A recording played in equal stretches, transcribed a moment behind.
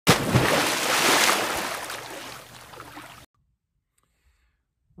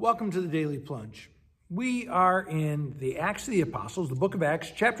Welcome to the Daily Plunge. We are in the Acts of the Apostles, the book of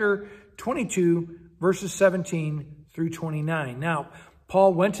Acts, chapter 22, verses 17 through 29. Now,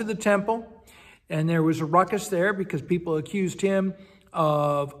 Paul went to the temple, and there was a ruckus there because people accused him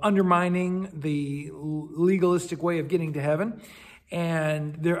of undermining the legalistic way of getting to heaven.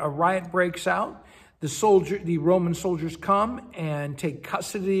 And a riot breaks out. The Roman soldiers come and take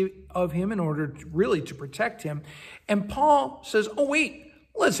custody of him in order to protect him. And Paul says, oh, wait.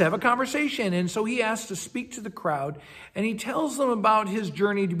 Let's have a conversation. And so he asks to speak to the crowd, and he tells them about his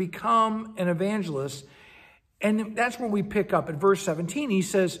journey to become an evangelist. And that's where we pick up at verse 17. He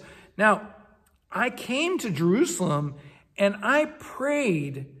says, now, I came to Jerusalem and I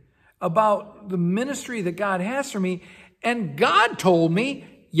prayed about the ministry that God has for me. And God told me,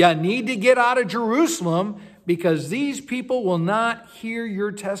 you need to get out of Jerusalem because these people will not hear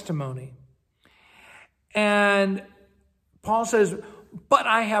your testimony. And Paul says, but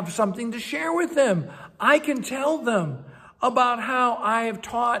I have something to share with them. I can tell them about how I have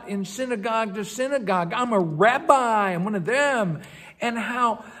taught in synagogue to synagogue. I'm a rabbi. I'm one of them. And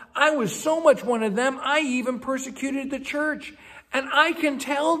how I was so much one of them, I even persecuted the church. And I can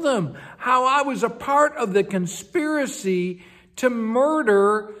tell them how I was a part of the conspiracy to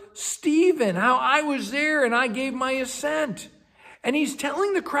murder Stephen, how I was there and I gave my assent. And he's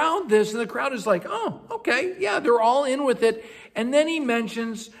telling the crowd this, and the crowd is like, oh, okay, yeah, they're all in with it. And then he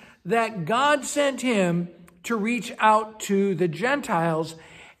mentions that God sent him to reach out to the Gentiles,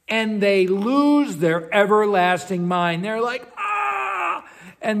 and they lose their everlasting mind. They're like, ah!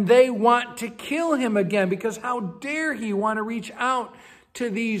 And they want to kill him again, because how dare he want to reach out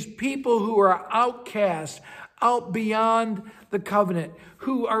to these people who are outcast, out beyond the covenant,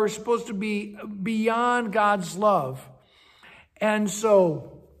 who are supposed to be beyond God's love. And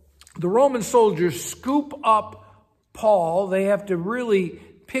so the Roman soldiers scoop up Paul. They have to really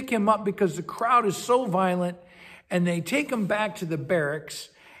pick him up because the crowd is so violent, and they take him back to the barracks.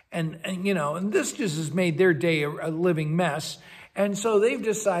 And this just has made their day a living mess. And so they've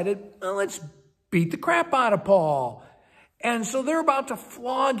decided, well, let's beat the crap out of Paul. And so they're about to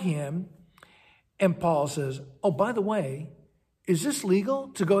flog him. And Paul says, oh, by the way, is this legal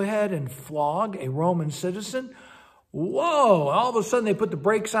to go ahead and flog a Roman citizen? Whoa, all of a sudden they put the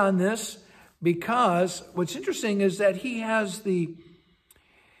brakes on this, because what's interesting is that he has the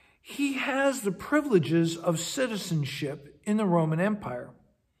privileges of citizenship in the Roman Empire.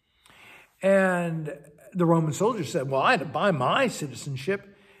 And the Roman soldier said, well, I had to buy my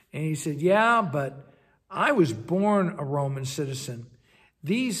citizenship. And he said, yeah, but I was born a Roman citizen.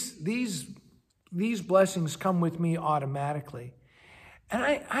 These blessings come with me automatically. And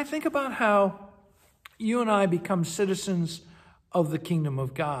I think about how you and I become citizens of the kingdom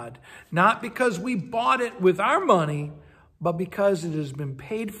of God, not because we bought it with our money, but because it has been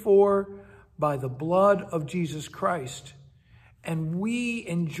paid for by the blood of Jesus Christ. And we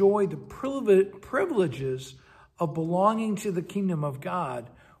enjoy the privileges of belonging to the kingdom of God,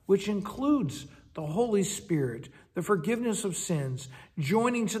 which includes the Holy Spirit, the forgiveness of sins,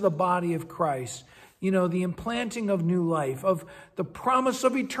 joining to the body of Christ, the implanting of new life, of the promise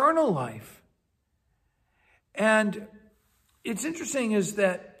of eternal life. And it's interesting is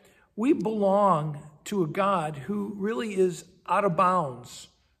that we belong to a God who really is out of bounds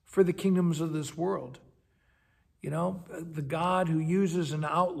for the kingdoms of this world. The God who uses an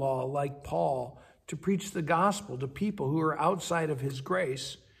outlaw like Paul to preach the gospel to people who are outside of his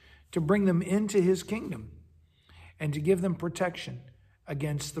grace, to bring them into his kingdom and to give them protection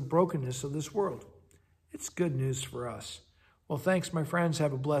against the brokenness of this world. It's good news for us. Well, thanks, my friends.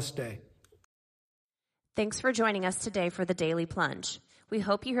 Have a blessed day. Thanks for joining us today for the Daily Plunge. We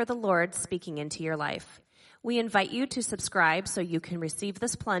hope you hear the Lord speaking into your life. We invite you to subscribe so you can receive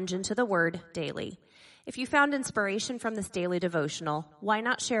this plunge into the Word daily. If you found inspiration from this daily devotional, why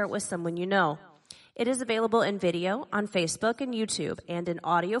not share it with someone you know? It is available in video on Facebook and YouTube, and in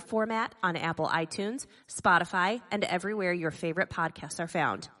audio format on Apple iTunes, Spotify, and everywhere your favorite podcasts are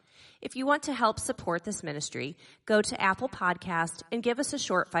found. If you want to help support this ministry, go to Apple Podcast and give us a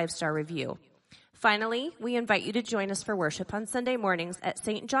short 5-star review. Finally, we invite you to join us for worship on Sunday mornings at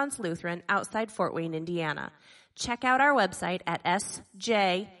St. John's Lutheran outside Fort Wayne, Indiana. Check out our website at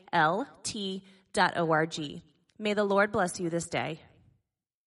sjlt.org. May the Lord bless you this day.